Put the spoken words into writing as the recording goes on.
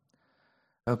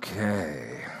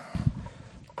Okay.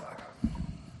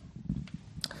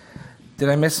 Did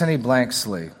I miss any blanks,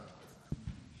 Lee?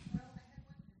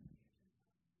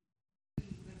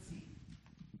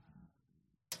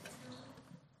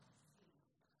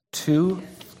 Two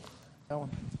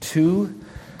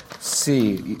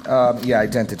C.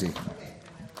 Identity.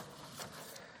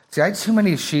 See, I had too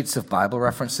many sheets of Bible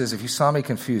references. If you saw me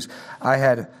confused, I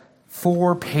had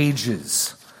 4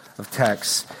 pages of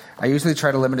text. I usually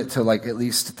try to limit it to at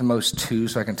least at the most 2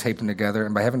 so I can tape them together.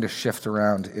 And by having to shift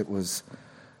around,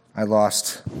 I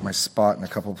lost my spot in a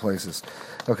couple places.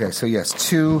 Okay, so yes,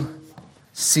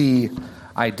 2C,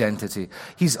 identity.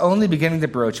 He's only beginning to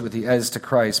broach it with the as to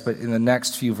Christ, but in the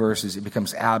next few verses, it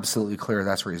becomes absolutely clear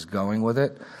that's where he's going with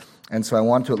it. And so I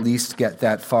want to at least get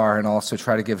that far and also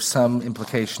try to give some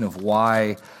implication of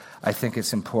why I think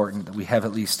it's important that we have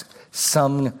at least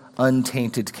some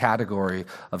untainted category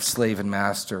of slave and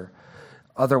master.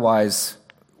 Otherwise,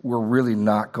 we're really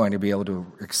not going to be able to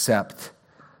accept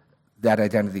that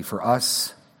identity for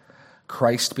us.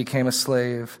 Christ became a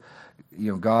slave.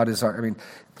 God is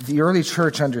the early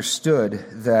church understood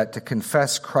that to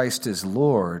confess Christ as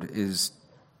Lord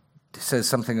says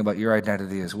something about your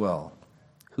identity as well.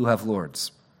 Who have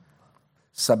lords?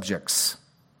 Subjects,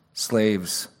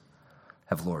 slaves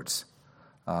have lords.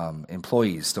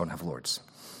 Employees don't have lords.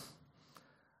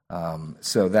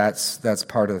 So that's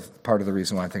part of the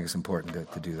reason why I think it's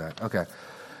important to do that. Okay.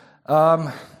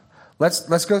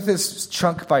 Let's go through this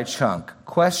chunk by chunk.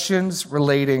 Questions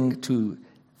relating to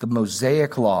the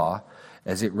Mosaic law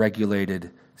as it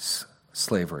regulated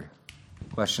slavery.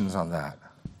 Questions on that?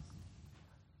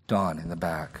 Don in the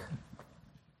back.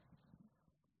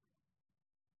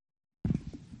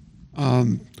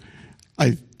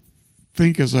 I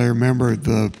think, as I remember,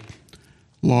 the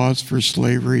laws for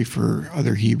slavery for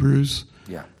other Hebrews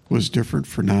was different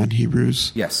for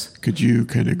non-Hebrews. Yes. Could you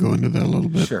kind of go into that a little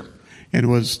bit? Sure. And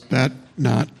was that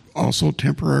not also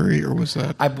temporary, or was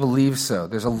that? I believe so.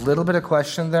 There's a little bit of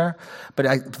question there, but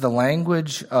the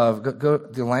language of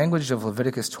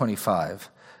Leviticus 25,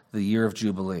 the year of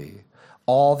Jubilee,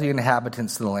 all the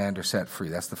inhabitants of the land are set free.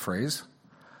 That's the phrase,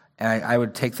 and I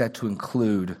would take that to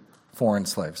include foreign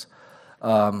slaves.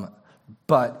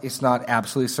 But it's not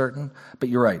absolutely certain. But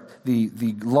you're right. The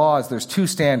laws, there's 2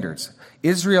 standards.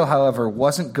 Israel, however,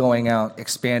 wasn't going out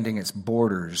expanding its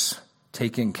borders,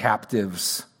 taking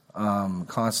captives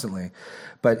constantly.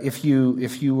 But if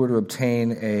you were to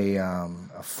obtain a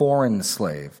foreign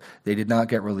slave, they did not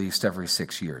get released every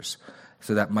 6 years.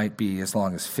 So that might be as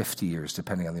long as 50 years,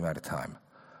 depending on the amount of time.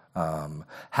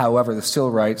 However, the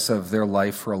still rights of their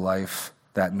life for a life,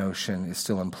 that notion is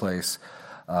still in place,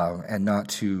 and not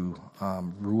to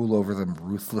rule over them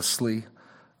ruthlessly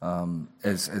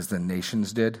as the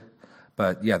nations did.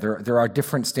 But yeah, there are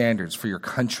different standards for your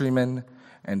countrymen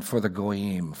and for the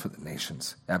goyim, for the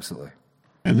nations. Absolutely.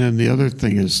 And then the other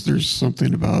thing is there's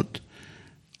something about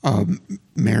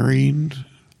marrying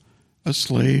a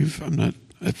slave. I'm not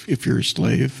if you're a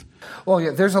slave. Well,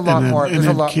 yeah, there's a lot more. There's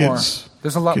a lot more.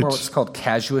 There's a lot more what's called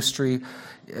casuistry.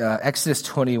 Exodus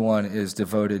 21 is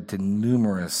devoted to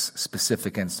numerous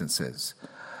specific instances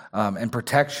and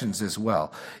protections as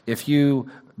well. If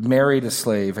you married a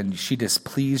slave and she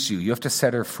displeased you, you have to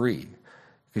set her free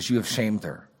because you have shamed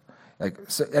her.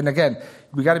 And again,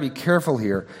 we got to be careful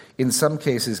here. In some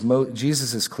cases,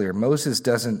 Jesus is clear. Moses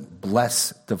doesn't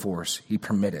bless divorce; he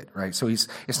permit it, right? So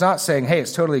it's not saying, "Hey,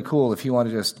 it's totally cool if you want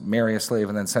to just marry a slave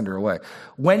and then send her away."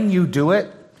 When you do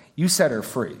it, you set her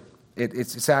free.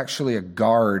 It's actually a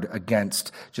guard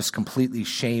against just completely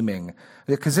shaming,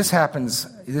 because this happens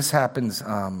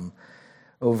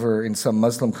over in some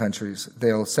Muslim countries.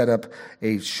 They'll set up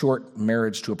a short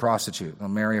marriage to a prostitute. They'll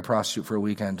marry a prostitute for a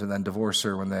weekend and then divorce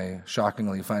her when they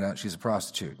shockingly find out she's a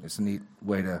prostitute. It's a neat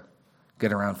way to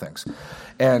get around things.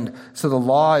 And so the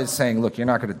law is saying, look, you're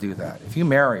not going to do that. If you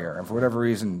marry her and for whatever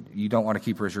reason you don't want to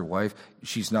keep her as your wife,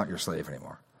 she's not your slave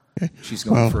anymore. Okay. She's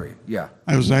going free. Yeah.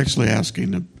 I was actually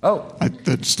asking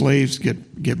that slaves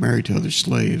get married to other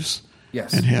slaves.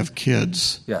 Yes. And have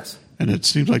kids. Yes. And it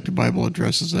seems like the Bible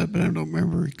addresses that, but I don't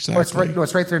remember exactly.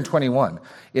 It's right there in 21.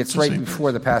 It's right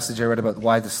before the passage I read about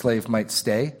why the slave might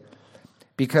stay.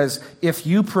 Because if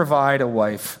you provide a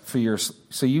wife for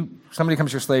somebody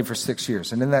becomes your slave for 6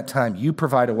 years, and in that time you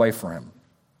provide a wife for him.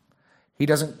 He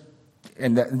doesn't,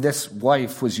 and this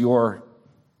wife was your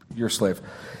slave.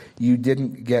 You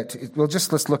didn't get,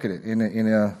 let's look at it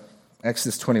in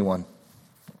Exodus 21.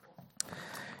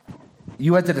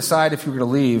 You had to decide if you were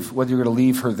going to leave, whether you were going to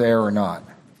leave her there or not.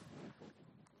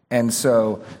 And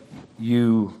so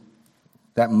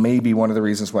that may be one of the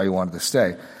reasons why you wanted to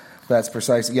stay. That's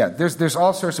precisely, yeah. There's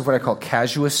all sorts of what I call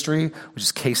casuistry, which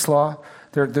is case law.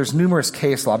 There's numerous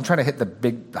case law. I'm trying to hit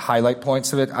the highlight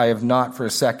points of it. I have not for a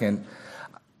second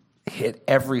hit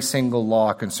every single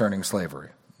law concerning slavery.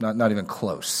 Not even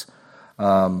close.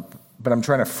 But I'm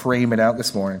trying to frame it out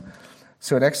this morning.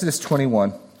 So in Exodus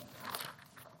 21,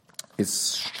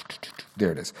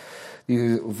 there it is.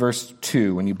 Verse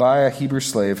 2, when you buy a Hebrew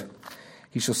slave,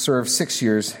 he shall serve 6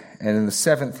 years, and in the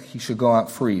 7th he shall go out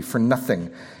free for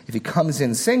nothing. If he comes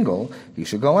in single, he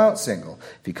shall go out single.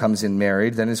 If he comes in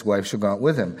married, then his wife shall go out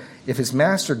with him. If his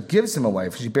master gives him a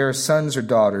wife, if she bears sons or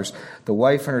daughters, the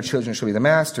wife and her children shall be the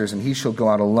master's, and he shall go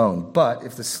out alone. But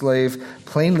if the slave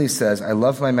plainly says, I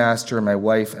love my master and my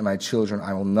wife and my children,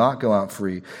 I will not go out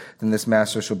free, then this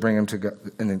master shall bring him to go,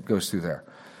 and it goes through there.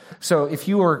 So if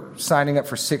you were signing up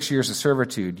for 6 years of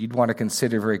servitude, you'd want to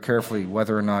consider very carefully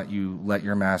whether or not you let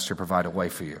your master provide a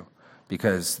wife for you,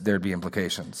 because there'd be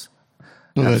implications.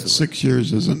 So that 6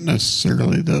 years isn't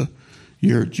necessarily the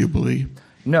year of Jubilee?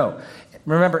 No.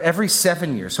 Remember, every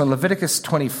 7 years, so in Leviticus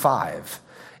 25,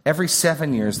 every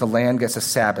 7 years the land gets a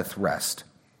Sabbath rest.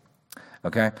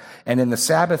 Okay? And in the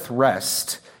Sabbath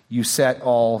rest, you set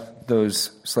all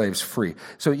those slaves free.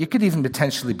 So it could even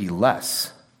potentially be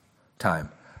less time.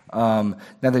 Now,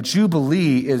 the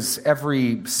Jubilee is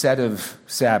every set of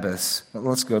Sabbaths.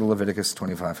 Let's go to Leviticus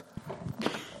 25.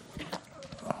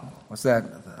 What's that?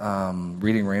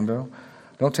 Reading Rainbow?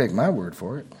 Don't take my word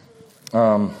for it.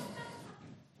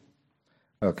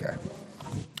 Okay.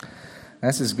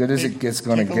 That's as good as it gets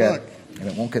going to get. And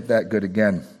it won't get that good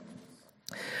again.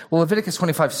 Well, Leviticus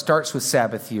 25 starts with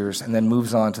Sabbath years and then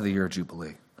moves on to the year of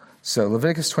Jubilee. So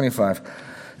Leviticus 25,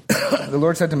 the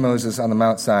Lord said to Moses on the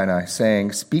Mount Sinai,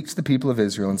 saying, speak to the people of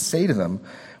Israel and say to them,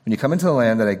 when you come into the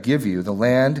land that I give you, the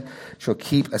land shall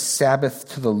keep a Sabbath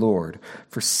to the Lord.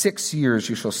 For 6 years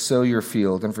you shall sow your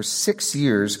field, and for 6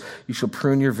 years you shall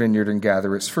prune your vineyard and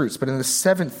gather its fruits. But in the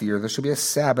 7th year there shall be a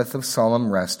Sabbath of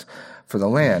solemn rest for the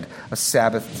land, a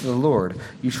Sabbath to the Lord.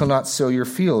 You shall not sow your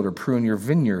field or prune your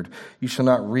vineyard. You shall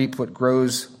not reap what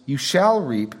grows. You shall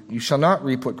not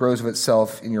reap what grows of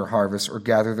itself in your harvest, or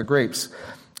gather the grapes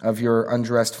of your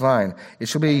undressed vine. It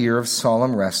shall be a year of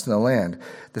solemn rest in the land.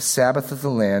 The Sabbath of the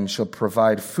land shall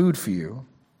provide food for you.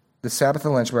 The Sabbath of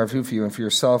the land shall provide food for you and for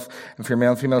yourself and for your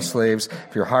male and female slaves,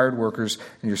 for your hired workers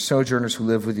and your sojourners who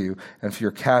live with you, and for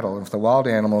your cattle and for the wild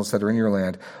animals that are in your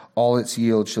land. All its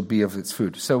yield shall be of its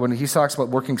food. So when he talks about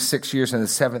working 6 years and the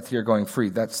 7th year going free,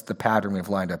 that's the pattern we've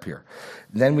lined up here.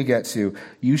 Then we get to,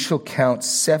 you shall count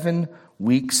 7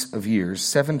 weeks of years,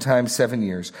 7 times 7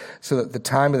 years, so that the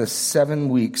time of the 7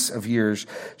 weeks of years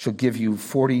shall give you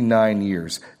 49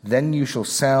 years. Then you shall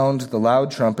sound the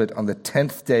loud trumpet on the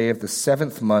 10th day of the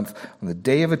 7th month, on the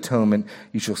day of atonement.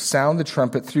 You shall sound the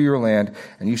trumpet through your land,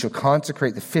 and you shall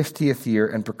consecrate the 50th year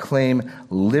and proclaim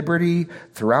liberty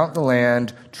throughout the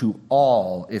land to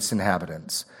all its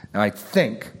inhabitants. Now, I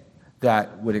think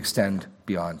that would extend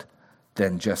beyond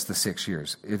than just the 6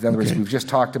 years. In other words, we've just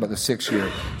talked about the 6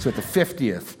 year. So at the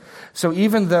 50th. So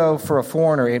even though for a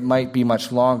foreigner it might be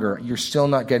much longer, you're still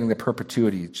not getting the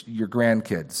perpetuity, your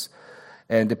grandkids.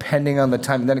 And depending on the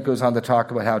time, and then it goes on to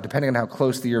talk about how, depending on how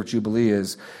close the year of Jubilee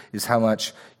is how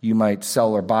much you might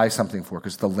sell or buy something for.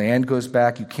 Because the land goes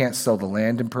back. You can't sell the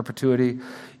land in perpetuity.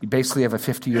 You basically have a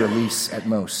 50-year lease at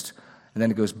most. And then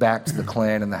it goes back to the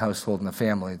clan and the household and the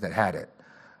family that had it.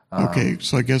 Okay,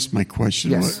 so I guess my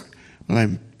question yes. What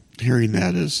I'm hearing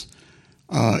that is,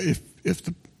 if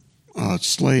the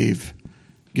slave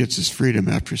gets his freedom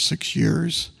after 6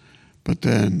 years, but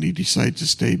then he decides to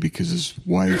stay because his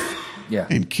wife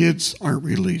and kids aren't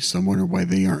released, I wonder why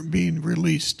they aren't being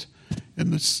released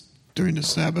during the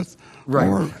Sabbath.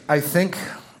 Right. I think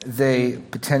they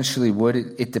potentially would.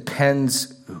 It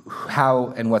depends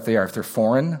how and what they are. If they're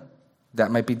foreign,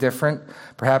 that might be different.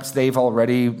 Perhaps they've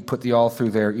already put the awl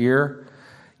through their ear.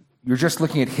 You're just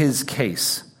looking at his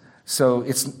case. So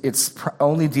it's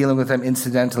only dealing with them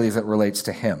incidentally as it relates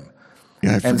to him.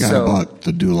 Yeah, I forgot about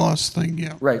the doulos thing,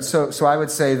 yeah. Right, so I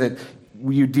would say that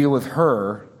you deal with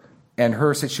her and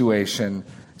her situation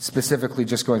specifically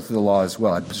just going through the law as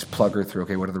well. I'd just plug her through,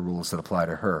 okay, what are the rules that apply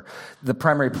to her? The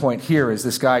primary point here is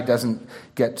this guy doesn't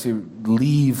get to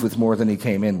leave with more than he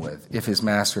came in with if his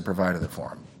master provided it for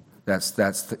him. It's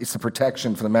the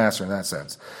protection for the master in that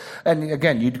sense. And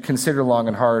again, you'd consider long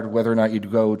and hard whether or not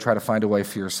you'd go try to find a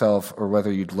wife for yourself or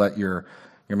whether you'd let your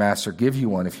master give you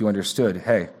one if you understood,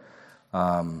 hey,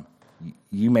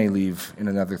 you may leave in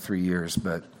another 3 years,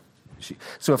 but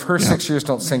so if her 6 years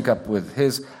don't sync up with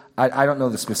his, I don't know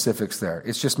the specifics there.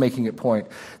 It's just making it point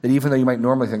that even though you might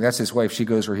normally think that's his wife, she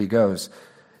goes where he goes,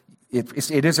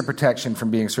 it is a protection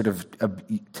from being sort of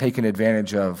taken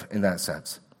advantage of in that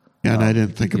sense. Yeah, and I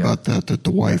didn't think about that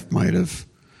the wife might have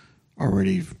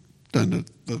already done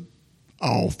the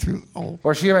all through.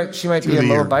 Or she might be a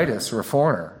year. Moabitess or a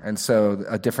foreigner, and so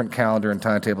a different calendar and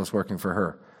timetable is working for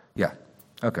her. Yeah,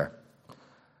 okay.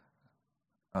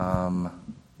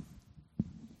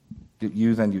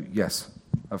 Yes,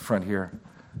 up front here,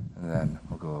 and then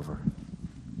we'll go over.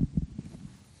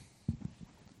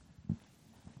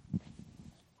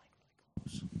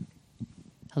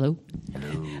 Hello.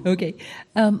 Okay.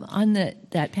 On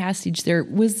that passage,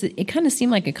 it kind of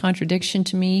seemed like a contradiction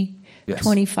to me. Yes.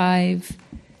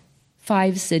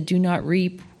 25:5 said, "Do not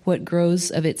reap what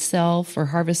grows of itself, or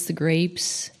harvest the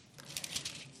grapes.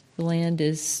 The land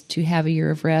is to have a year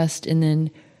of rest, and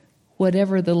then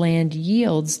whatever the land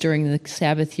yields during the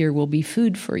Sabbath year will be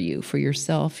food for you, for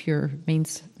yourself, your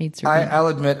maidservant." I'll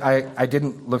admit, I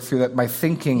didn't look through that. My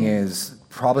thinking is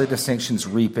probably distinctions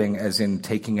reaping as in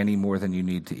taking any more than you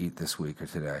need to eat this week or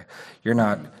today. You're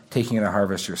not taking in a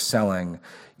harvest, you're selling,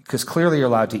 because clearly you're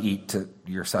allowed to eat to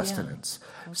your sustenance. Yeah.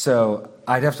 Okay. So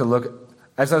I'd have to look.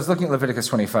 As I was looking at Leviticus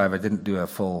 25, I didn't do a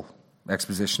full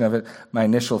exposition of it. My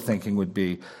initial thinking would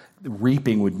be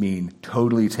reaping would mean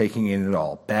totally taking in it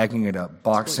all, bagging it up,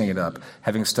 boxing it up,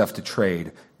 having stuff to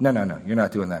trade. No, you're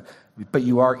not doing that. But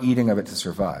you are eating of it to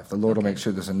survive. The Lord will make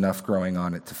sure there's enough growing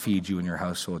on it to feed you and your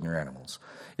household and your animals.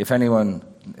 If anyone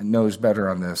knows better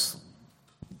on this,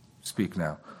 speak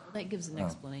now. That gives an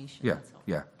explanation. Yeah,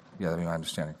 that'd be my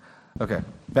understanding. Okay,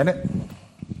 Bennett,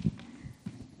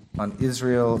 on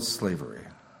Israel slavery.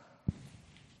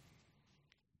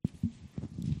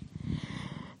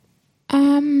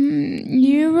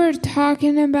 You were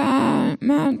talking about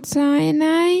Mount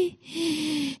Sinai.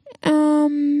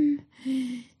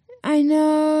 I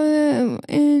know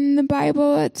in the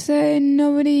Bible it said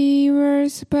nobody were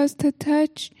supposed to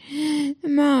touch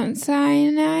Mount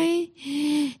Sinai,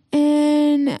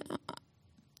 and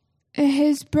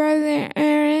his brother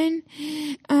Aaron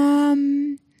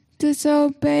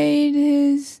disobeyed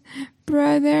his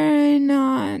brother and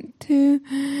not to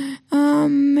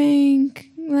make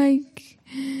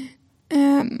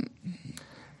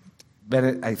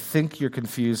Bennett, I think you're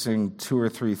confusing two or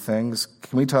three things.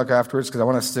 Can we talk afterwards? Because I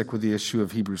want to stick with the issue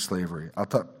of Hebrew slavery. I'll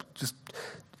talk. Just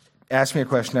ask me a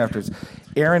question afterwards.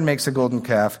 Aaron makes a golden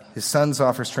calf. His sons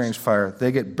offer strange fire.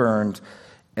 They get burned.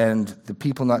 And the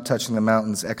people not touching the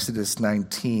mountains, Exodus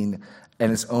 19,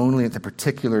 and it's only at the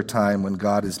particular time when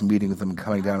God is meeting with them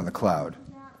coming down in the cloud.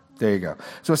 There you go.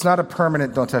 So it's not a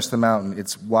permanent don't touch the mountain.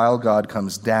 It's while God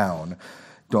comes down,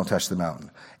 don't touch the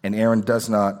mountain. And Aaron does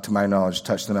not, to my knowledge,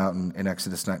 touch the mountain in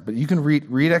Exodus 9. But you can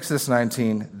read Exodus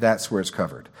 19. That's where it's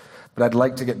covered. But I'd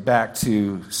like to get back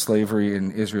to slavery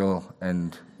in Israel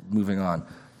and moving on.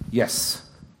 Yes.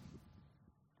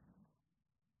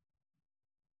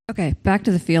 Okay, back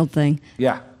to the field thing.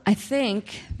 Yeah. I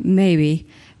think maybe.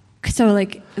 So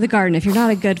like the garden, if you're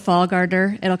not a good fall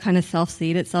gardener, it'll kind of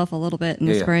self-seed itself a little bit in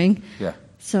the spring. Yeah.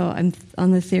 So I'm on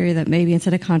the theory that maybe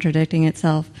instead of contradicting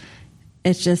itself,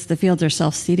 it's just the fields are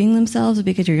self-seeding themselves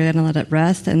because you're going to let it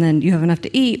rest, and then you have enough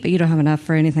to eat, but you don't have enough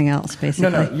for anything else, basically.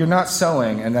 No, you're not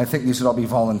sowing, and I think these would all be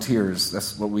volunteers.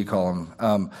 That's what we call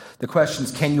them. The question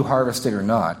is, can you harvest it or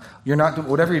not? You're not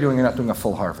whatever you're doing. You're not doing a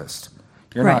full harvest.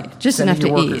 You're right, not just enough to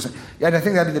workers. eat. Yeah, and I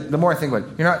think that the more I think about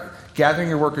it, you're not gathering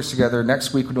your workers together.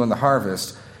 Next week we're doing the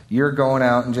harvest. You're going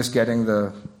out and just getting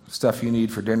the stuff you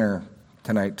need for dinner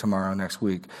tonight, tomorrow, next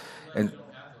week, and.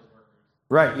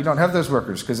 Right, you don't have those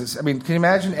workers because it's. I mean, can you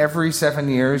imagine every 7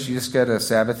 years you just get a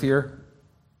Sabbath year?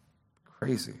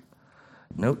 Crazy.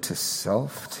 Note to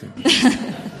self too.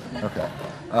 Okay.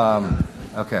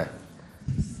 Okay.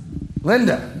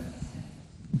 Linda.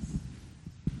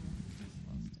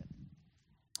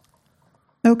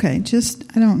 Okay,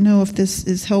 I don't know if this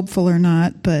is helpful or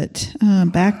not, but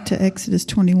back to Exodus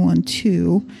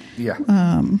 21:2. Yeah.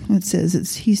 It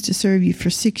says he's to serve you for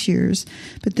 6 years,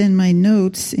 but then my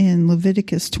notes in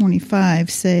Leviticus 25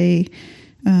 say,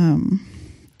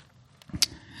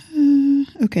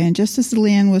 okay, and just as the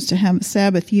land was to have a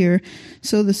Sabbath year,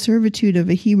 so the servitude of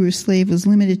a Hebrew slave was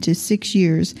limited to 6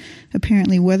 years,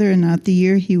 apparently whether or not the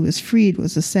year he was freed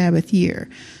was a Sabbath year.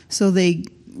 So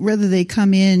whether they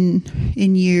come in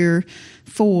year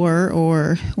 4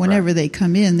 or whenever they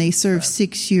come in, they serve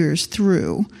 6 years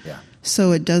through. Yeah.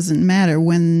 So it doesn't matter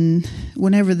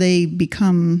whenever they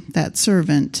become that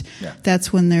servant. Yeah.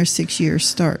 That's when their 6 years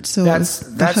start. So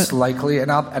that's likely,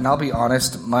 and I'll be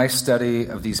honest. My study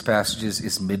of these passages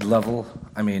is mid-level.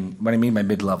 I mean, what I mean by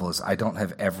mid-level is I don't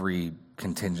have every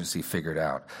contingency figured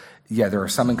out. Yeah, there are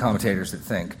some commentators that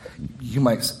think you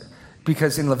might.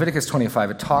 Because in Leviticus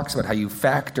 25, it talks about how you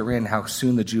factor in how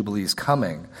soon the Jubilee is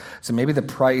coming. So maybe the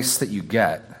price that you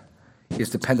get is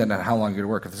dependent on how long you're going to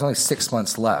work. If there's only 6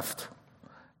 months left,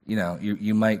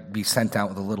 you might be sent out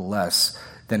with a little less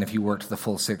than if you worked the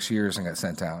full 6 years and got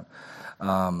sent out.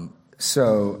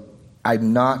 So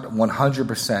I'm not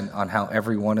 100% on how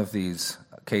every one of these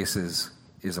cases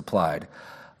is applied.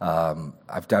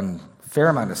 I've done a fair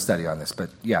amount of study on this, but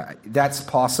yeah, that's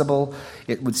possible.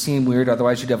 It would seem weird.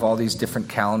 Otherwise, you'd have all these different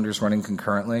calendars running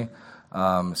concurrently.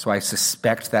 So I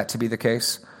suspect that to be the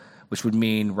case, which would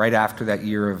mean right after that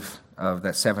year of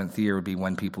that seventh year would be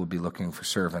when people would be looking for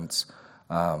servants,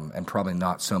 and probably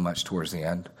not so much towards the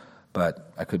end,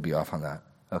 but I could be off on that.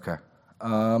 Okay.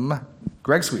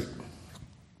 Greg Sweet.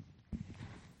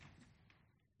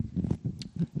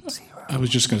 I was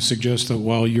just going to suggest that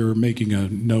while you're making a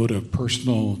note of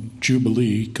personal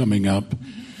jubilee coming up,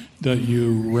 that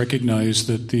you recognize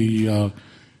that the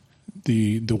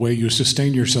way you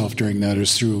sustain yourself during that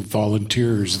is through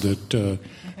volunteers that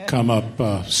come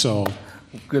up. So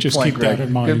Good just point, keep Greg. that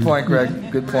in mind. Good point,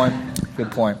 Greg. Good point.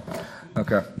 Good point.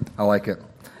 Okay, I like it.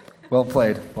 Well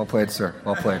played. Well played, sir.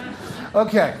 Well played.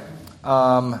 Okay.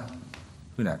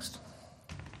 Who next?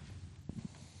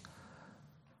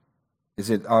 Is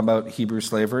it about Hebrew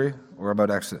slavery or about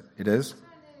Exodus? It is?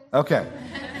 Okay.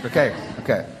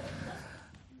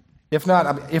 If not,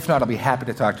 I'll be happy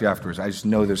to talk to you afterwards. I just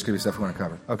know there's going to be stuff we want to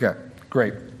cover. Okay,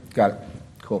 great. Got it.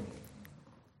 Cool.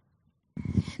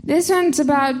 This one's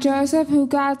about Joseph, who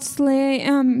got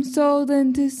sold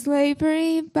into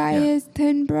slavery by his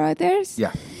 10 brothers.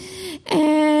 Yeah.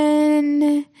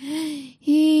 And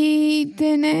he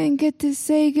didn't get to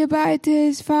say goodbye to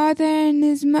his father and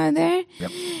his mother.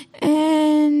 Yep.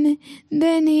 And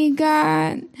then he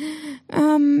got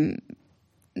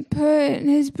put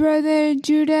his brother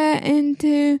Judah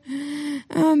into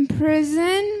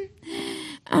prison.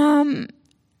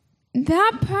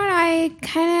 That part I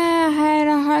kind of had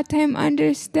a hard time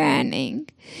understanding.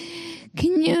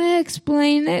 Can you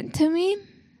explain it to me?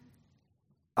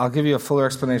 I'll give you a fuller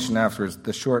explanation afterwards.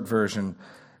 The short version,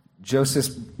 this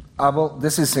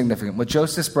is significant. What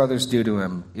Joseph's brothers do to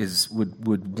him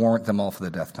would warrant them all for the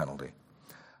death penalty,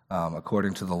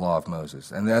 according to the law of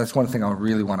Moses. And that's one thing I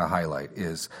really want to highlight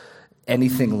is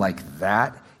anything like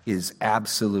that is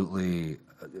absolutely,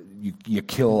 you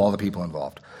kill all the people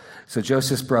involved. So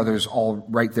Joseph's brothers, all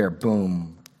right there,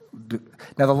 boom.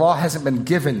 Now the law hasn't been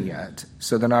given yet,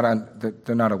 so they're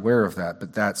not aware of that.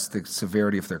 But that's the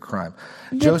severity of their crime.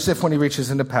 Joseph, when he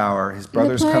reaches into power, his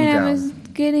brothers come down. The point I was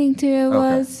getting to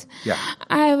was,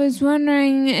 I was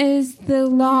wondering, is the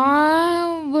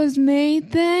law was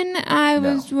made then? I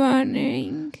was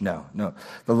wondering. No.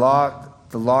 The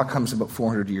law comes about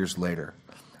 400 years later.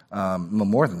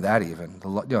 More than that even.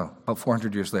 About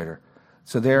 400 years later.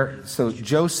 So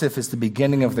Joseph is the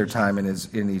beginning of their time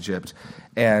in Egypt,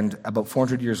 and about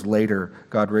 400 years later,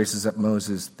 God raises up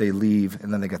Moses. They leave,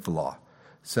 and then they get the law.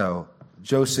 So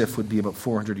Joseph would be about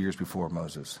 400 years before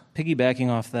Moses. Piggybacking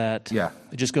off that,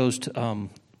 it just goes to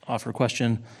offer a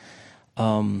question.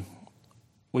 What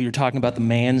you're talking about, the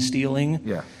man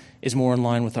stealing, is more in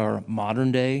line with our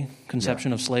modern day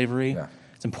conception of slavery. Yeah.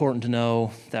 It's important to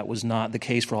know that was not the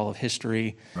case for all of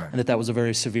history, and that was a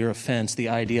very severe offense. The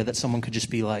idea that someone could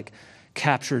just be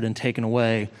captured and taken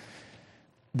away,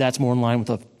 that's more in line with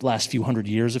the last few hundred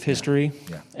years of history,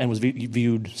 and was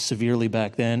viewed severely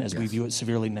back then as we view it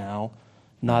severely now.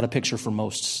 Not a picture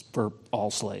for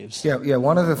all slaves. Yeah.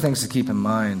 One of the things to keep in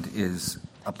mind is,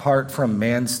 apart from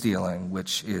man stealing,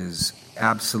 which is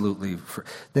absolutely,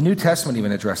 the New Testament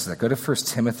even addresses that. Go to 1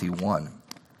 Timothy 1.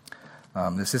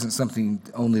 This isn't something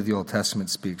only the Old Testament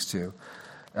speaks to.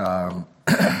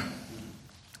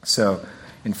 So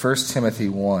in 1 Timothy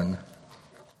 1,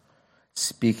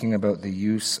 speaking about the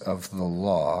use of the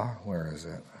law, where is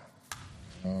it?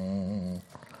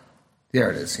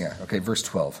 There it is, Okay, verse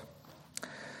 12.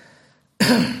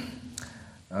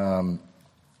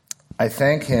 I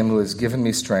thank him who has given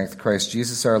me strength, Christ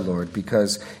Jesus our Lord,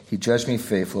 because he judged me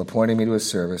faithful, appointing me to his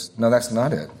service. No, that's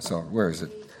not it. So where is it?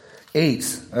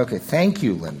 8. Okay, thank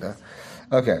you, Linda.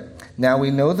 Okay, now we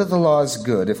know that the law is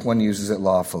good if one uses it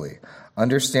lawfully,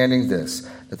 understanding this,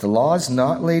 that the law is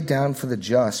not laid down for the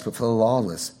just, but for the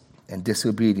lawless and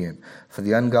disobedient, for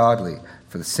the ungodly,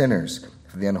 for the sinners,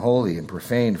 for the unholy and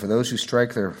profane, for those who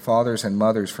strike their fathers and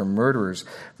mothers, for murderers,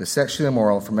 for the sexually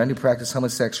immoral, for men who practice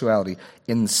homosexuality,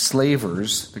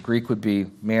 enslavers, the Greek would be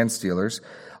man-stealers,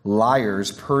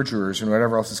 liars, perjurers, and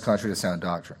whatever else is contrary to sound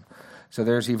doctrine. So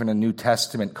there's even a New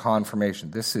Testament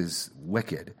confirmation. This is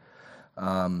wicked.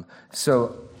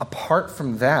 So apart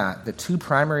from that, the two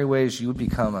primary ways you would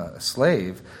become a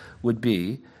slave would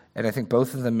be and I think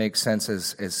both of them make sense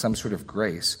as some sort of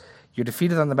grace. You're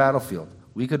defeated on the battlefield.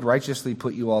 We could righteously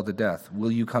put you all to death.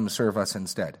 Will you come serve us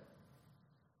instead?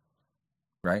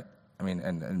 Right? I mean,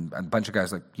 and a bunch of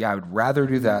guys like, yeah, I would rather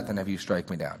do that than have you strike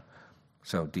me down.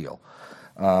 So deal.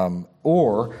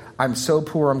 Or I'm so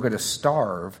poor I'm going to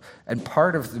starve, and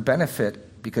part of the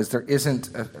benefit, because there isn't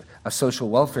a social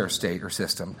welfare state or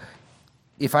system,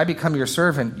 if I become your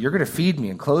servant, you're going to feed me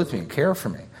and clothe me and care for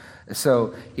me.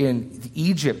 So in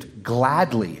Egypt,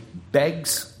 gladly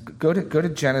begs. Go to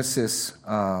Genesis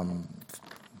 42.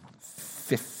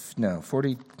 I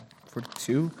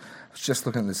was just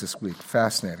looking at this week.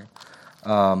 Fascinating.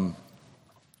 The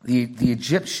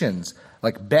Egyptians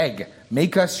beg,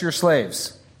 make us your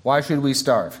slaves. Why should we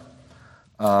starve?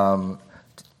 After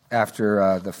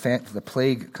the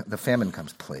famine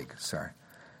comes.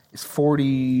 It's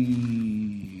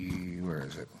 40. Where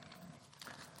is it?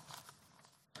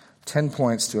 10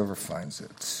 points to whoever finds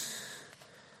it.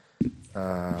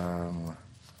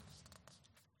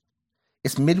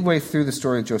 It's midway through the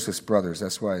story of Joseph's brothers.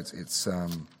 That's why it's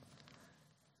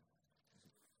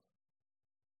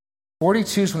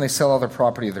 42 is when they sell all their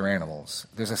property of their animals.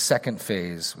 There's a second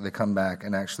phase where they come back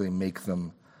and actually make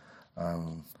them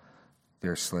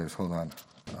their slaves. Hold on.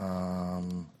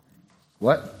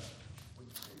 What?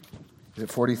 Is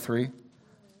it 43?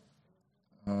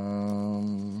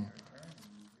 Hold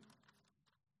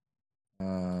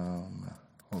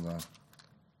on.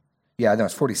 Yeah, no,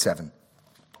 it's 47.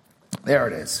 There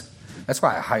it is. That's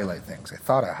why I highlight things. I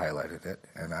thought I highlighted it,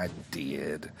 and I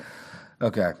did.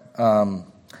 Okay.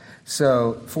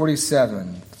 So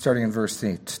 47, starting in verse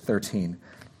 13.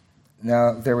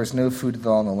 Now there was no food at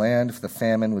all in the land, for the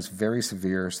famine was very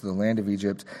severe. So the land of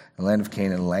Egypt and the land of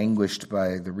Canaan languished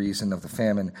by the reason of the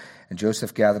famine. And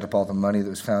Joseph gathered up all the money that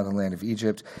was found in the land of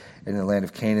Egypt and in the land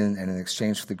of Canaan, and in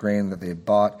exchange for the grain that they had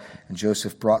bought. And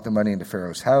Joseph brought the money into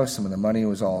Pharaoh's house. And when the money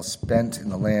was all spent in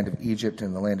the land of Egypt and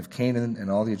in the land of Canaan, and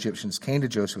all the Egyptians came to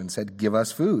Joseph and said, give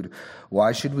us food.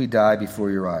 Why should we die before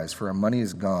your eyes? For our money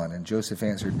is gone. And Joseph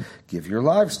answered, give your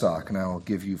livestock, and I will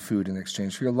give you food in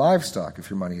exchange for your livestock if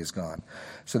your money is gone.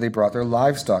 So they brought their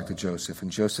livestock to Joseph,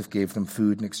 and Joseph gave them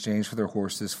food in exchange for their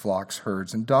horses, flocks,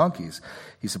 herds, and donkeys.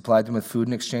 He supplied them with food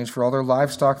in exchange for all their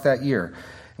livestock that year. And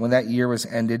when that year was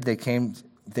ended, they came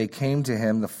to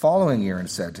him the following year and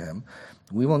said to him,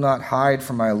 we will not hide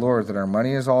from my lord that our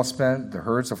money is all spent, the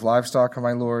herds of livestock are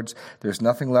my lord's. There is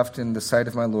nothing left in the sight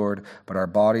of my lord but our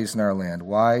bodies and our land.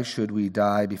 Why should we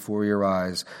die before your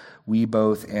eyes, we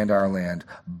both and our land?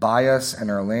 Buy us and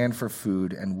our land for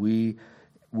food, and we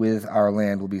with our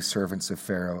land will be servants of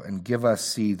Pharaoh, and give us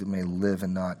seed that may live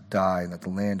and not die, and that the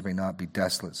land may not be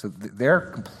desolate. So they're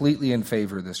completely in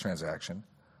favor of this transaction.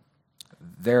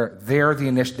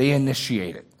 They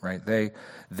initiate it, right?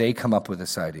 They come up with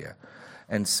this idea.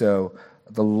 And so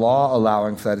the law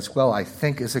allowing for that as well, I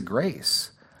think, is a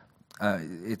grace.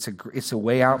 It's a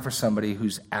way out for somebody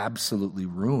who's absolutely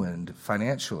ruined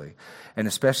financially. And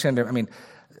especially I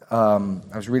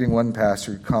was reading one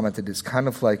pastor who commented it's kind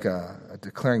of like a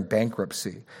declaring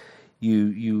bankruptcy.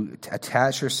 You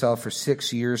attach yourself for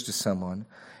 6 years to someone,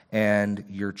 and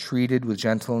you're treated with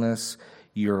gentleness.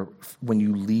 When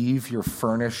you leave, you're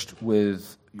furnished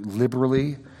with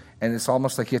liberally, and it's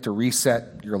almost like you have to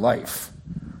reset your life.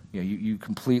 You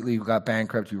completely got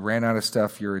bankrupt. You ran out of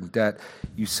stuff. You're in debt.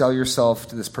 You sell yourself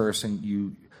to this person.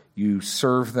 You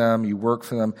serve them. You work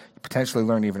for them. You potentially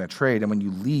learn even a trade. And when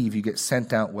you leave, you get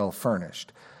sent out well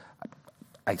furnished.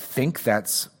 I think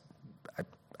that's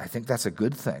a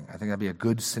good thing. I think that'd be a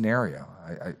good scenario.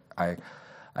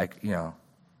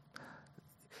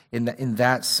 In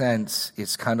that sense,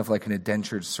 it's kind of like an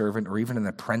indentured servant, or even an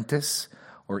apprentice,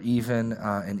 or even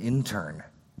an intern.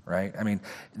 Right? I mean,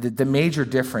 the major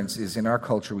difference is in our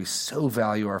culture, we so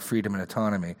value our freedom and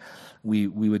autonomy, we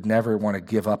would never want to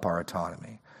give up our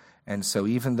autonomy. And so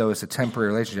even though it's a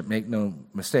temporary relationship, make no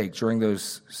mistake, during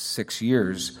those 6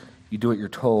 years, you do what you're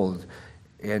told,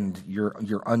 and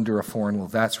you're under a foreign will.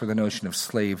 That's where the notion of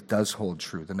slave does hold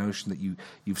true. The notion that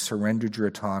you've surrendered your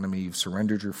autonomy, you've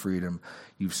surrendered your freedom,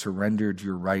 you've surrendered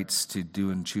your rights to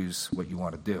do and choose what you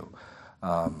want to do.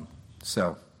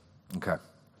 Okay.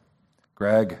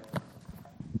 Greg?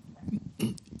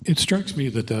 It strikes me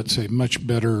that that's a much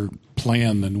better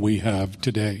plan than we have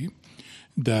today.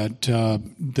 That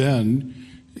then,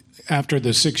 after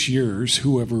the 6 years,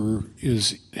 whoever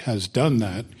has done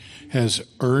that has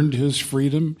earned his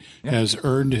freedom, has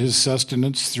earned his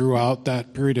sustenance throughout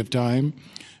that period of time,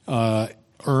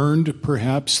 earned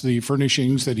perhaps the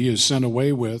furnishings that he is sent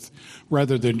away with,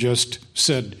 rather than just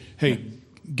said, hey,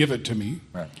 give it to me.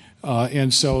 Right.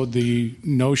 And so the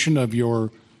notion of your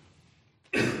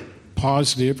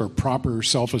positive or proper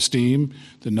self-esteem,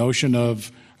 the notion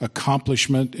of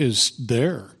accomplishment is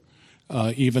there,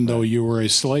 even though you were a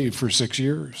slave for 6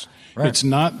 years. Right. It's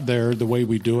not there the way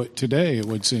we do it today, it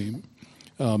would seem,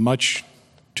 much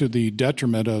to the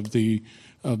detriment of the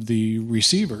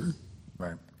receiver.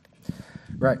 Right.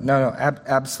 Right. No,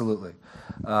 absolutely.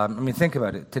 Think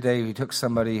about it. Today, you took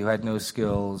somebody who had no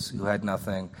skills, who had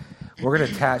nothing. We're going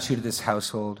to attach you to this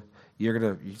household. He's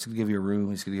going to give you a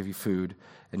room. He's going to give you food,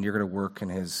 and you're going to work in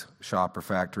his shop or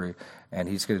factory, and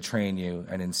he's going to train you.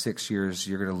 And in 6 years,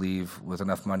 you're going to leave with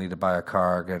enough money to buy a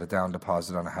car, get a down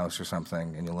deposit on a house or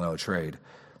something, and you'll know a trade.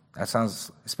 That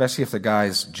sounds, especially if the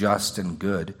guy's just and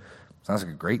good, sounds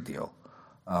like a great deal.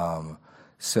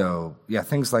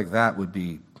 Things like that would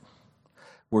be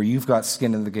where you've got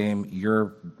skin in the game.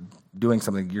 You're doing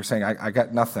something. You're saying, I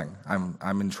got nothing.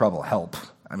 I'm in trouble. Help.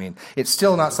 It's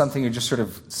still not something you're just sort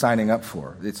of signing up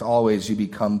for. It's always you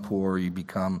become poor, you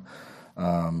become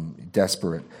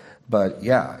desperate. But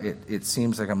it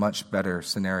seems like a much better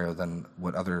scenario than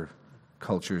what other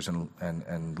cultures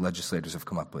and legislators have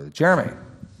come up with. Jeremy.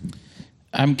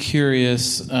 I'm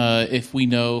curious if we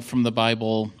know from the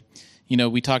Bible,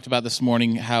 we talked about this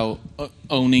morning how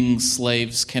owning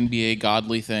slaves can be a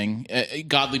godly thing.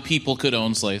 Godly people could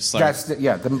own slaves. Sorry.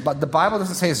 The Bible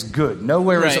doesn't say it's good.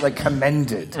 Nowhere is it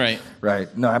commended.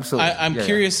 Right. No, absolutely. I'm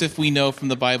curious if we know from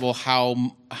the Bible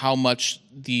how much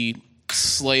the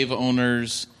slave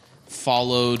owners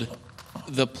followed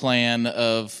the plan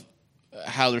of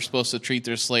how they're supposed to treat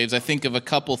their slaves. I think of a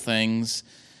couple things.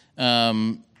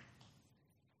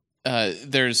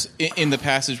 There's in the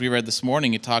passage we read this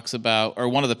morning, it talks about, or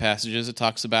one of the passages, it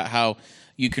talks about how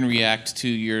you can react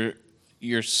to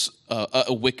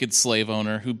a wicked slave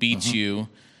owner who beats you.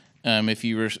 If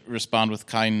you respond with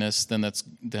kindness, then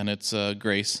it's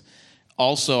grace.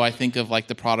 Also, I think of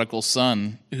the prodigal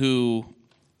son who,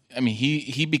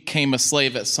 he became a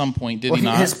slave at some point, did he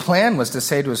not? His plan was to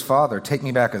say to his father, "Take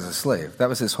me back as a slave." That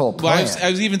was his whole plan. Well,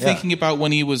 I was even thinking about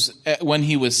when he was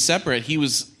separate.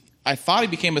 I thought he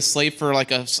became a slave for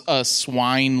a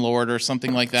swine lord or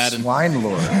something like that. Swine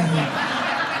lord.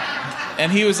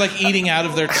 And he was eating out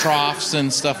of their troughs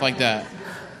and stuff like that.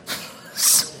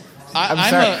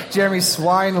 I'm sorry, Jeremy,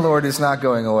 swine lord is not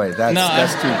going away.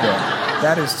 That's too good.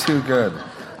 That is too good.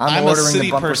 I'm ordering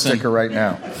the bumper sticker right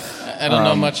now. I don't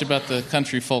know much about the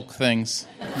country folk things.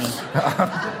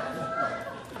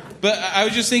 But I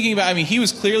was just thinking about, he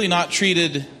was clearly not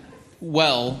treated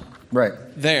well. Right.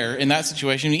 There, in that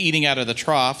situation, eating out of the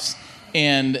troughs,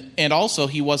 and also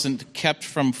he wasn't kept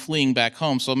from fleeing back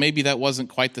home, so maybe that wasn't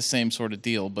quite the same sort of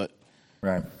deal, but...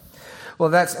 Right. Well,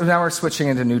 now we're switching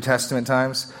into New Testament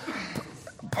times.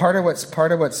 Part of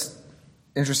what's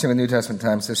interesting with New Testament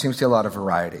times, there seems to be a lot of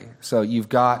variety. So you've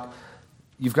got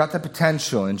the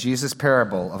potential in Jesus'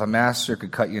 parable of a master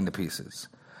could cut you into pieces.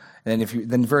 And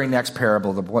then the very next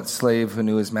parable, the one slave who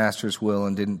knew his master's will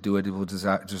and didn't do it,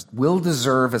 will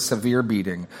deserve a severe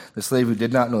beating. The slave who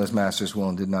did not know his master's will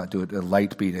and did not do it, a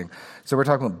light beating. So we're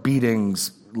talking about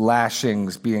beatings,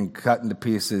 lashings, being cut into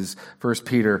pieces, 1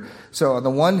 Peter. So on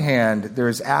the one hand, there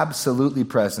is absolutely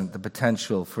present the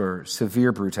potential for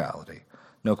severe brutality,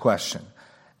 no question.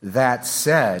 That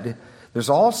said, there's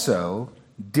also,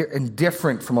 and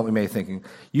different from what we may be thinking,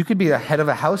 you could be the head of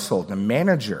a household, a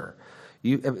manager.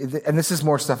 And this is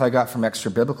more stuff I got from extra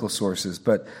biblical sources,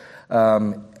 but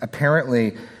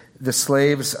apparently the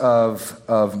slaves of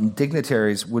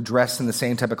dignitaries would dress in the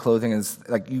same type of clothing as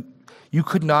you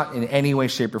could not in any way,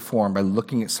 shape, or form by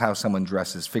looking at how someone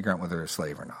dresses figure out whether they're a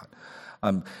slave or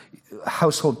not.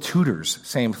 Household tutors,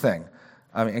 same thing.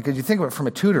 And because you think about it from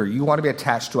a tutor, you want to be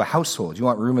attached to a household. You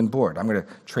want room and board. I'm going to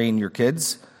train your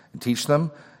kids and teach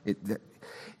them.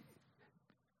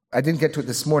 I didn't get to it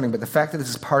this morning, but the fact that this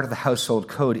is part of the household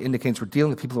code indicates we're dealing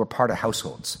with people who are part of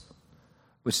households,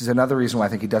 which is another reason why I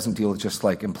think he doesn't deal with just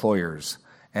employers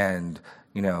and,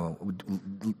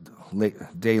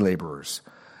 day laborers.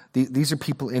 These are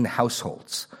people in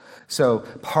households. So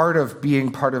part of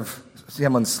being part of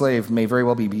someone's slave may very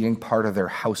well be being part of their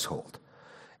household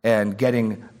and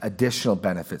getting additional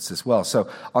benefits as well. So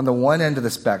on the one end of the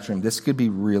spectrum, this could be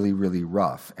really, really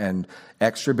rough. And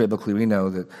extra biblically, we know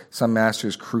that some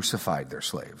masters crucified their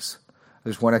slaves.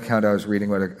 There's one account I was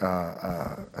reading about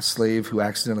a slave who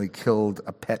accidentally killed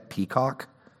a pet peacock,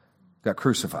 got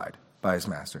crucified by his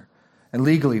master. And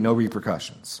legally, no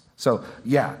repercussions. So,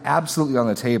 absolutely on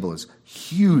the table is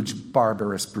huge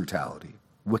barbarous brutality,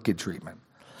 wicked treatment.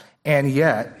 And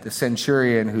yet, the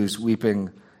centurion who's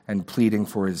weeping and pleading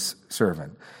for his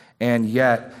servant. And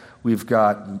yet, we've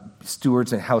got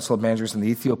stewards and household managers and the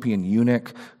Ethiopian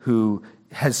eunuch who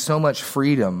has so much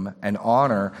freedom and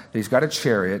honor that he's got a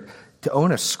chariot, to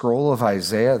own a scroll of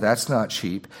Isaiah, that's not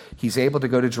cheap. He's able to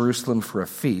go to Jerusalem for a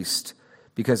feast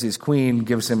because his queen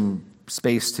gives him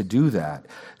space to do that.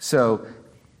 So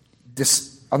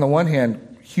this, on the one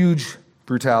hand, huge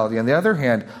brutality. On the other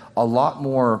hand, a lot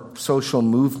more social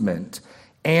movement,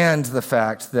 and the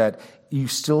fact that you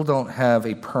still don't have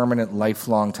a permanent,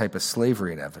 lifelong type of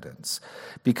slavery in evidence.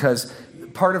 Because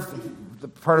part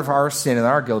of our sin in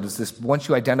our guild is this: once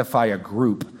you identify a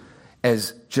group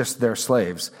as just their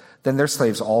slaves, then they're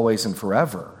slaves always and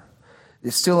forever.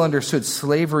 It's still understood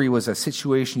slavery was a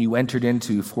situation you entered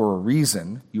into for a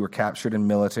reason. You were captured in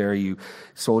military, you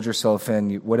sold yourself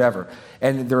in, whatever.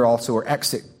 And there also are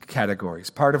exit categories.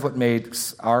 Part of what made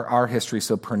our history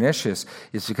so pernicious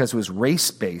is because it was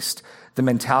race-based. The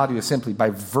mentality was simply, by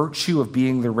virtue of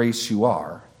being the race you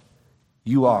are,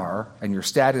 and your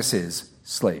status is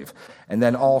slave. And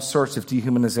then all sorts of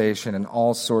dehumanization and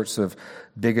all sorts of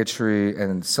bigotry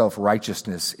and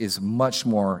self-righteousness is much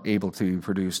more able to be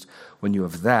produced when you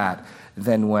have that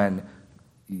than when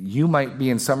you might be,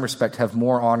 in some respect, have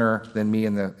more honor than me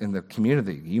in the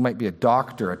community. You might be a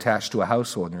doctor attached to a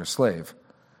household and you're a slave.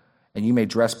 And you may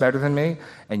dress better than me,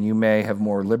 and you may have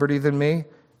more liberty than me,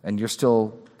 and you're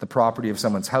still the property of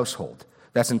someone's household.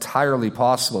 That's entirely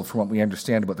possible from what we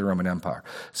understand about the Roman Empire.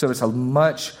 So it's a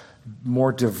much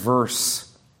more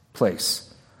diverse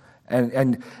place.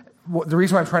 And the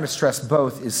reason why I'm trying to stress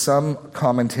both is some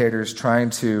commentators trying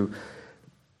to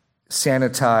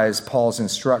sanitize Paul's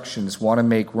instructions want to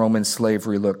make Roman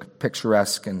slavery look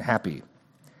picturesque and happy.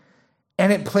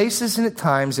 And at places and at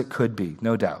times it could be,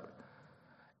 no doubt.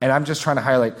 And I'm just trying to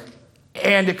highlight,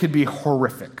 and it could be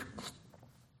horrific.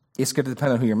 It's going to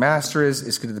depend on who your master is.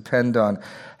 It's going to depend on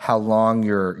how long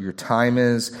your time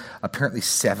is. Apparently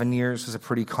 7 years is a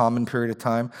pretty common period of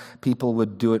time. People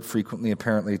would do it frequently,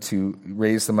 apparently, to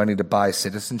raise the money to buy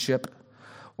citizenship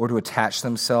or to attach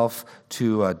themselves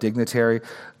to a dignitary.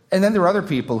 And then there are other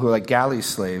people who are like galley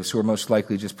slaves who are most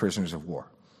likely just prisoners of war,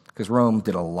 because Rome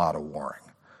did a lot of warring.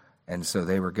 And so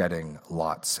they were getting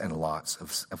lots and lots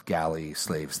of galley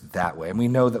slaves that way. And we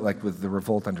know that, like with the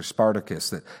revolt under Spartacus,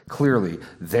 that clearly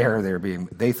they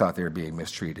thought they were being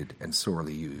mistreated and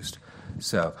sorely used.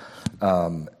 So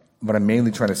what I'm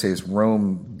mainly trying to say is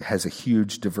Rome has a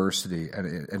huge diversity,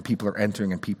 and people are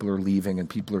entering and people are leaving and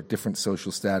people are different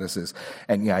social statuses.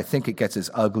 And yeah, I think it gets as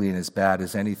ugly and as bad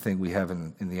as anything we have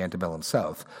in the antebellum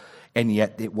South. And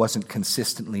yet it wasn't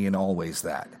consistently and always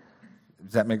that.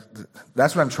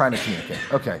 That's what I'm trying to communicate.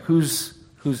 Okay, who's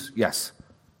yes?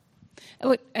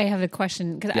 Oh, I have a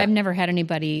question, because I've never had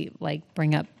anybody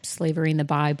bring up slavery in the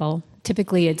Bible.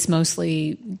 Typically, it's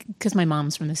mostly because my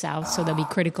mom's from the South, so they'll be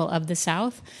critical of the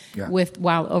South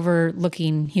while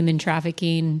overlooking human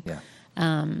trafficking.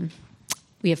 Yeah.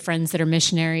 We have friends that are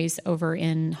missionaries over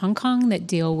in Hong Kong that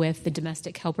deal with the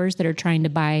domestic helpers that are trying to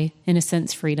buy, in a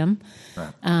sense, freedom.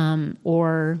 Right.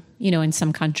 Or, in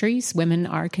some countries, women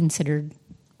are considered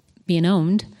being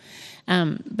owned.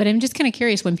 But I'm just kind of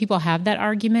curious, when people have that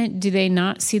argument, do they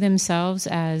not see themselves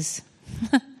as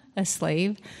a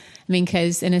slave? I mean,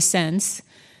 because in a sense,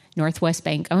 Northwest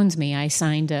Bank owns me. I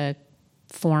signed a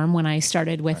form when I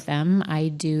started with them. I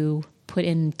do put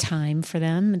in time for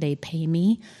them. They pay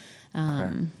me.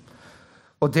 Okay.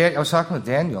 Well, I was talking with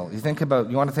Daniel.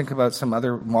 You want to think about some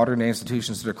other modern day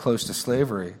institutions that are close to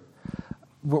slavery,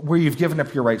 where you've given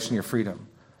up your rights and your freedom.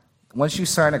 Once you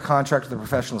sign a contract with a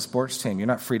professional sports team, you're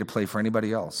not free to play for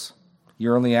anybody else.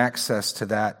 Your only access to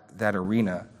that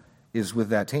arena is with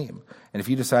that team. And if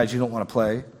you decide you don't want to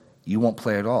play, you won't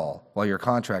play at all while your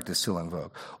contract is still in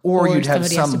vogue. Or you'd have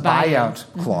some buyout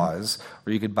clause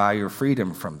where you could buy your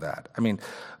freedom from that. I mean,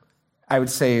 I would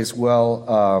say as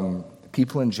well,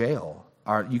 people in jail,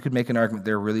 you could make an argument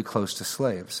they're really close to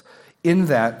slaves, in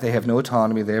that they have no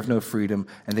autonomy, they have no freedom,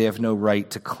 and they have no right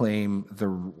to claim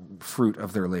the fruit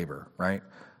of their labor, right?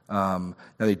 Now,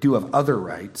 they do have other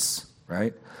rights,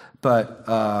 right? But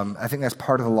I think that's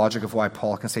part of the logic of why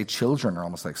Paul can say children are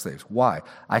almost like slaves. Why?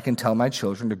 I can tell my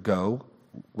children to go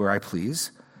where I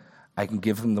please. I can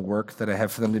give them the work that I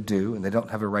have for them to do, and they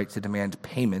don't have a right to demand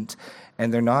payment,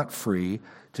 and they're not free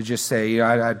to just say,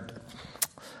 I'm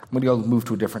going to go move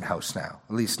to a different house now,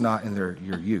 at least not in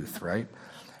your youth, right?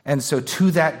 And so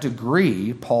to that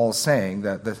degree, Paul's saying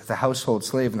that the household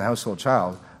slave and the household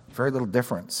child, very little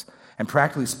difference. And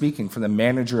practically speaking, for the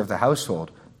manager of the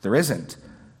household, there isn't.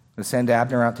 I'm going to send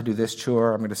Abner out to do this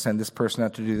chore. I'm going to send this person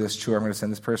out to do this chore. I'm going to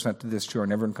send this person out to do this chore,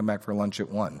 and everyone come back for lunch at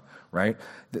 1, right?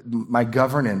 My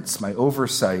governance, my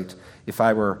oversight, if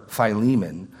I were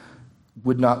Philemon,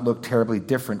 would not look terribly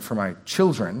different for my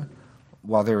children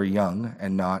while they were young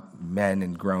and not men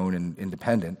and grown and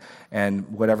independent, and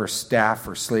whatever staff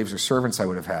or slaves or servants I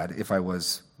would have had if I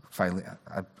was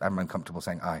I'm uncomfortable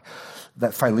saying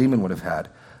that Philemon would have had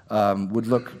would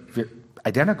look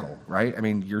identical, right? I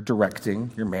mean, you're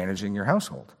directing, you're managing your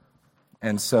household.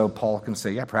 And so Paul can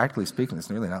say, yeah, practically speaking, there's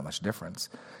really not much difference.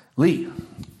 Lee.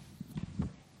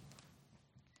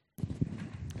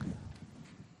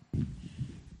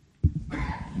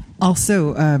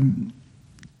 Also,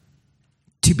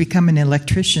 to become an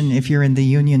electrician, if you're in the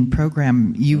union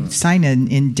program, you sign an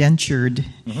indentured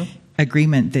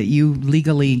agreement that you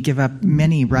legally give up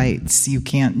many rights. You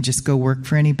can't just go work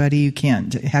for anybody. You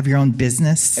can't have your own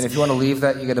business. And if you want to leave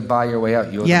that, you got to buy your way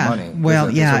out. You owe the money.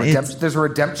 Well, there's a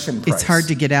redemption price. It's hard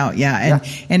to get out,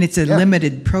 and it's a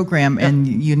limited program, and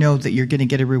you know that you're going to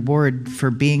get a reward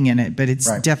for being in it, but it's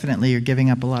definitely you're giving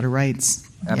up a lot of rights.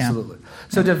 Absolutely.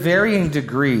 So to varying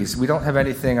degrees, we don't have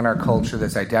anything in our culture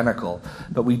that's identical,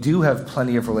 but we do have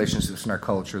plenty of relationships in our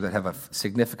culture that have a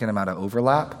significant amount of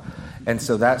overlap. And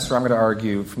so that's where I'm going to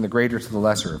argue from the greater to the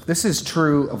lesser. If this is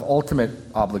true of ultimate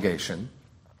obligation,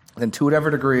 then to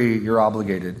whatever degree you're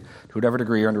obligated, to whatever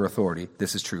degree you're under authority,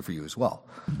 this is true for you as well.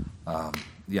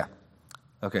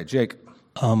 Okay, Jake.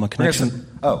 A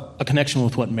connection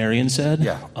with what Marion said.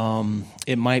 Yeah.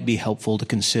 It might be helpful to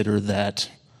consider that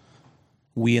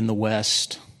we in the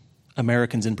West,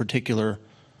 Americans in particular,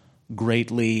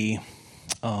 greatly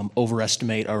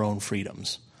overestimate our own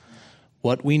freedoms.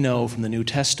 What we know from the New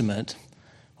Testament,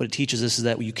 what it teaches us is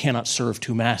that you cannot serve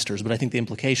two masters. But I think the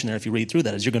implication there, if you read through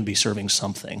that, is you're going to be serving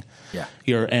something. Yeah.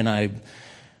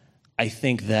 I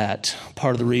think that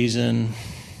part of the reason,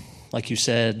 like you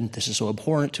said, this is so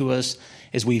abhorrent to us,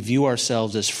 is we view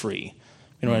ourselves as free.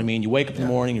 You know what I mean? You wake up in the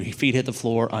morning, your feet hit the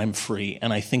floor, I'm free.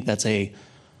 And I think that's a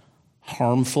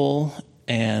harmful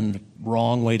and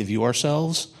wrong way to view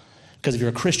ourselves. Because if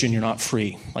you're a Christian, you're not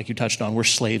free. Like you touched on, we're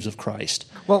slaves of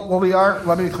Christ. Well, we are.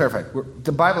 Let me clarify.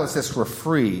 The Bible says we're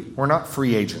free. We're not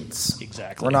free agents.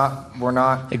 Exactly. We're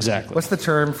not. Exactly. What's the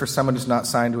term for someone who's not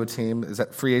signed to a team? Is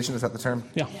that free agent? Is that the term?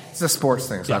 Yeah. It's a sports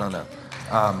thing, so I don't know.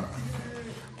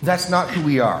 That's not who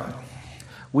we are.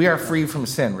 We are free from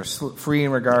sin. We're free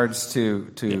in regards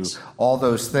to all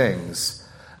those things.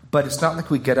 But it's not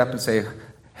like we get up and say,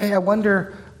 hey, I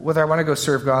wonder whether I want to go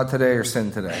serve God today or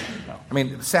sin today. No. I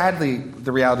mean, sadly,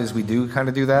 the reality is we do kind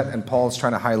of do that, and Paul's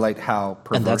trying to highlight how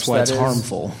perverse that is. And that's why it's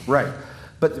harmful. Right.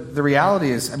 But the reality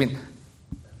is, I mean,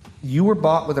 you were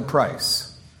bought with a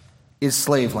price is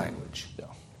slave language. Yeah.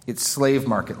 It's slave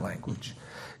market language.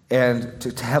 And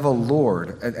to have a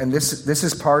Lord, and this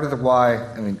is part of the why,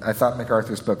 I mean, I thought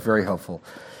MacArthur's book very helpful.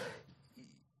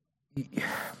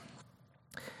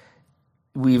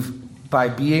 By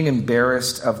being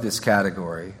embarrassed of this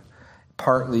category,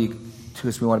 partly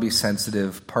because we want to be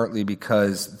sensitive, partly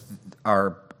because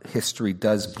our history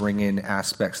does bring in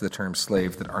aspects of the term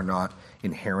slave that are not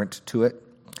inherent to it.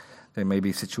 There may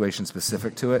be situation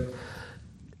specific to it.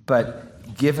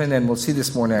 But given, and we'll see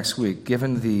this more next week,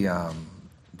 given the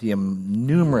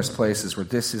numerous places where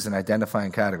this is an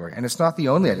identifying category, and it's not the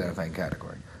only identifying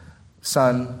category.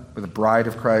 Son, we're the bride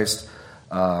of Christ.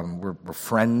 We're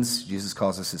friends. Jesus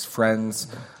calls us his friends.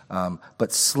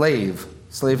 But slave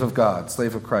of God,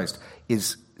 slave of Christ,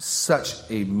 is such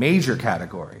a major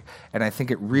category. And I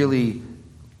think it really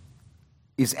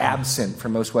is absent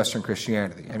from most Western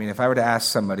Christianity. I mean, if I were to ask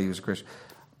somebody who's a Christian,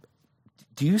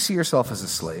 do you see yourself as a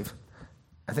slave?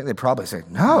 I think they'd probably say,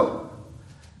 no.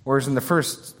 Whereas in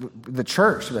the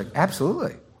church, they're like,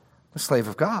 absolutely. I'm a slave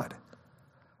of God.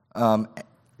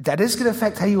 That is going to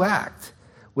affect how you act.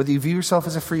 Whether you view yourself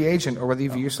as a free agent or whether you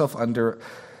view yourself under...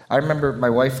 I remember my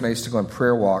wife and I used to go on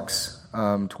prayer walks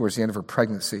towards the end of her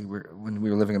pregnancy when we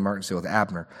were living in Martinsville with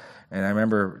Abner. And I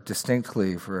remember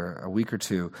distinctly for a week or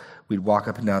two, we'd walk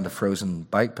up and down the frozen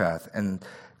bike path. And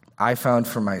I found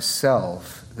for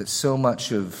myself that so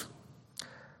much of...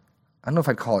 I don't know if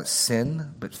I'd call it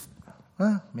sin, but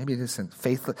maybe it is sin.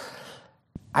 Faithless.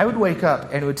 I would wake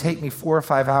up and it would take me 4 or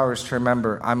 5 hours to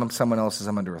remember I'm someone else's,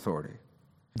 I'm under authority.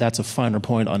 That's a finer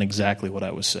point on exactly what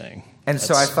I was saying. And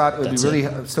so I thought it would be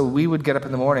really... So we would get up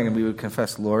in the morning and we would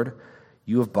confess, Lord,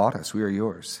 you have bought us. We are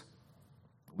yours.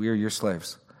 We are your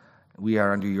slaves. We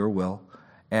are under your will.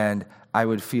 And I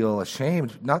would feel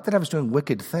ashamed, not that I was doing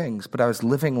wicked things, but I was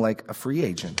living like a free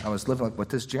agent. I was living like, what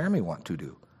does Jeremy want to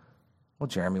do? Well,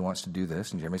 Jeremy wants to do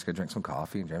this, and Jeremy's going to drink some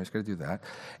coffee, and Jeremy's going to do that.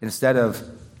 Instead of,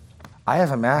 I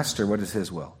have a master, what is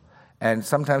his will? And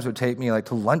sometimes it would take me like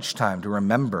to lunchtime to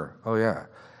remember, oh yeah.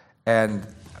 And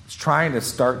I was trying to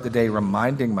start the day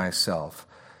reminding myself.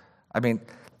 I mean,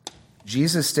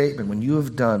 Jesus' statement, when you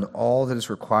have done all that is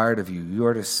required of you, you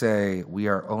are to say, we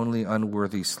are only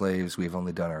unworthy slaves. We have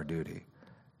only done our duty.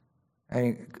 I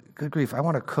mean, good grief. I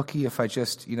want a cookie if I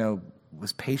just,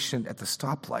 was patient at the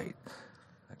stoplight.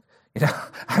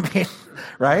 I mean,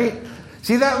 right?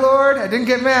 See that, Lord? I didn't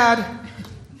get mad.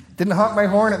 Didn't honk my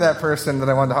horn at that person that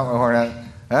I wanted to honk my horn at.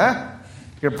 Huh?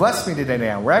 You're blessed me today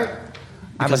now, right?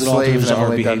 Because I'm a slave. It alters our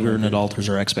behavior and it alters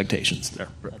our expectations there.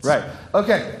 Right.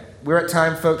 Okay. We're at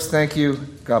time, folks. Thank you.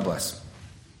 God bless.